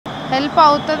Help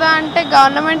అవుతుందా అంటే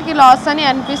గవర్నమెంట్కి లాస్ అని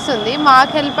అనిపిస్తుంది.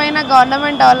 మాకు హెల్ప్ అయినా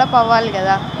గవర్నమెంట్ డెవలప్ అవ్వాలి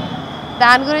కదా,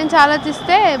 దాని గురించి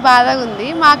ఆలోచిస్తే బాధగా ఉంది.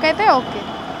 మాకైతే okay,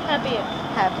 happy.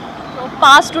 Happy.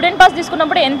 Student pass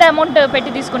తీసుకున్నప్పుడు ఎంత అమౌంట్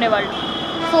పెట్టి తీసుకునేవాళ్ళు?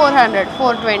 400,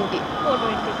 420.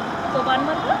 So 1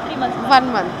 month 3 months? 1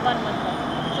 month.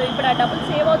 So ఇప్పుడు ఆ డబ్బులు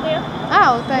సేవ్ అవుతాయా?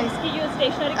 అవుతాయి.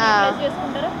 స్టేషనరీకి యూటిలైజ్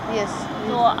చేసుకుంటారా? ఎస్.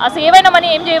 సో ఆ సేవ్ అయిన మనీ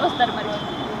ఏం చేయవస్తారు మరి?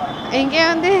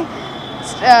 ఇంకేముంది,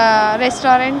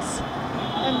 రెస్టారెంట్స్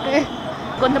అంతే.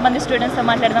 కొంతమంది స్టూడెంట్స్తో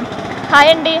మాట్లాడదాం.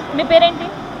 హాయ్ అండి, మీ పేరేంటి?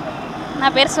 నా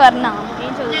పేరు స్వర్ణ.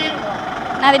 ఏం చదువుతున్నారు?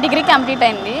 నాది డిగ్రీ కంప్లీట్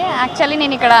అయింది. యాక్చువల్లీ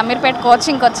నేను ఇక్కడ అమీర్పేట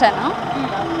కోచింగ్కి వచ్చాను.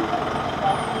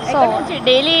 సో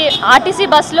డైలీ ఆర్టీసీ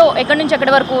బస్లో ఎక్కడి నుంచి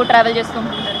ఎక్కడి వరకు ట్రావెల్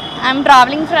చేస్తుంటారు? I'm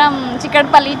travelling from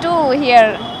Chikkadpally to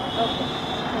hear. Okay.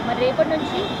 మరి రేపటి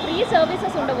నుంచి ఫ్రీ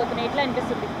సర్వీసెస్ ఉండబోతున్నాయి, ఎట్లా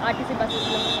అనిపిస్తుంది RTC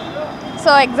బస్సెస్లో?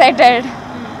 So excited.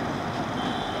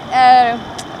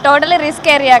 Totally risk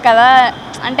area కదా,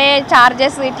 అంటే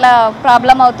చార్జెస్ ఇట్లా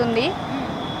ప్రాబ్లం అవుతుంది.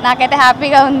 నాకైతే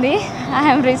హ్యాపీగా ఉంది.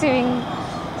 I'm receiving.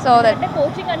 సో అంటే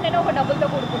కోచింగ్ అంటేనే ఒక డబ్బులతో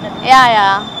కూడుకున్నది. యా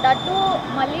దట్టు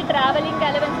మళ్ళీ ట్రావెలింగ్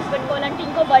అలవెన్సెస్ పెట్టుకోవాలంటే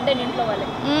ఇంకో బర్డెన్ ఇంట్లో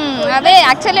వాళ్ళకి. అదే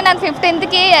యాక్చువల్లీ నాకు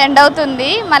 15th ఎండ్ అవుతుంది.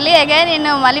 మళ్ళీ అగైన్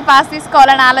నేను మళ్ళీ పాస్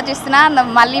తీసుకోవాలని ఆలోచిస్తున్నా.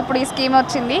 మళ్ళీ ఇప్పుడు ఈ స్కీమ్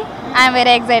వచ్చింది. I'm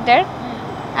very excited.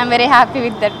 I'm very happy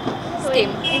with that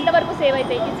scheme. ఎంతవరకు సేవ్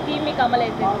అవుతాయి ఈ స్కీమ్ మీకు అమలు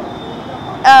అయితే?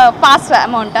 Pass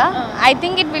amount I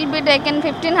think it will be taken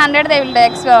 1500. They will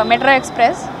take Metro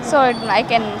Express, so I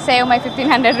can save my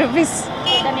 1500 rupees.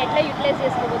 దాన్ని ఎట్లా utilise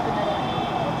చేసుకోబోతున్నారు?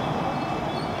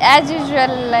 As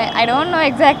usual, I don't know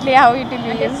exactly how it will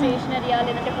be used. స్టేషనరీయా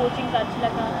లేదంటే coaching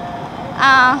ఖర్చులకా?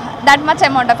 That much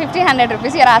amount of 1500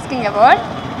 rupees you are asking about.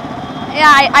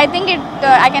 Yeah, I think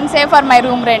I can save for my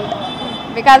room rent,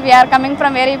 because we are coming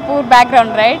from very poor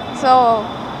background, right? So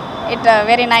it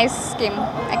very nice scheme,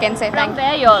 I can say. Thank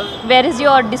you. Where is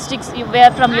your districts? Where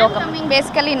from your company? Coming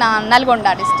basically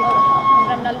Nalgonda district.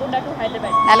 From Nalgonda to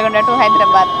Hyderabad. Nalgonda to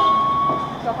Hyderabad.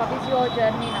 So how is your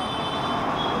journey now?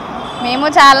 మేము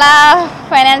చాలా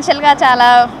ఫైనాన్షియల్గా చాలా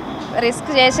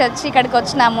risk చేసి వచ్చి ఇక్కడికి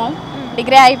వచ్చినాము.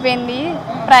 Degree అయిపోయింది,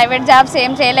 private jobs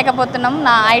ఏం చేయలేకపోతున్నాం.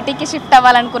 నా ఐటీకి షిఫ్ట్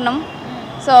అవ్వాలనుకున్నాం.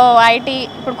 సో ఐటీ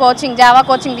ఇప్పుడు కోచింగ్, జావా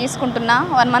కోచింగ్ తీసుకుంటున్నా.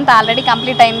 1 month ఆల్రెడీ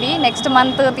కంప్లీట్ అయింది. నెక్స్ట్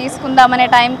మంత్ తీసుకుందామనే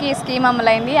టైంకి scheme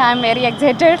అమలైంది. I'm very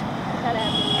excited.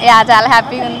 Yeah, చాలా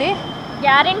హ్యాపీగా ఉంది.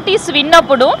 గ్యారంటీస్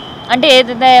విన్నప్పుడు, అంటే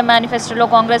ఏదైతే మేనిఫెస్టోలో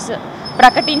కాంగ్రెస్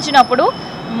ప్రకటించినప్పుడు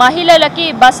మహిళలకి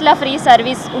బస్ల ఫ్రీ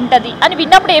సర్వీస్ ఉంటుంది అని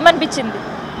విన్నప్పుడు ఏమనిపించింది?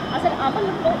 అసలు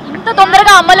అమలులో ఇంత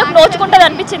తొందరగా అమలుకు నోచుకుంటుంది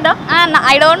అనిపించిందా?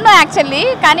 ఐ డోంట్ నో యాక్చువల్లీ,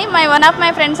 కానీ one of my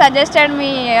friends suggested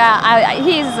me,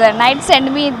 he's night send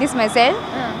me this message.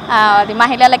 అది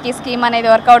మహిళలకి స్కీమ్ అనేది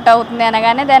వర్కౌట్ అవుతుంది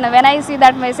అనగానే, then when I see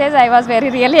that message I was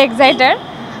very really excited.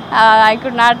 I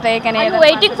could not take any.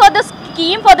 Waiting for the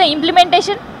scheme for the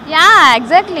implementation? Yeah,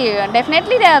 exactly.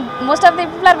 Definitely, most of the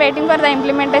people are waiting for the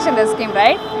implementation of the scheme,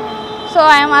 right? So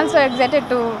I am also excited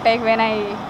to take when I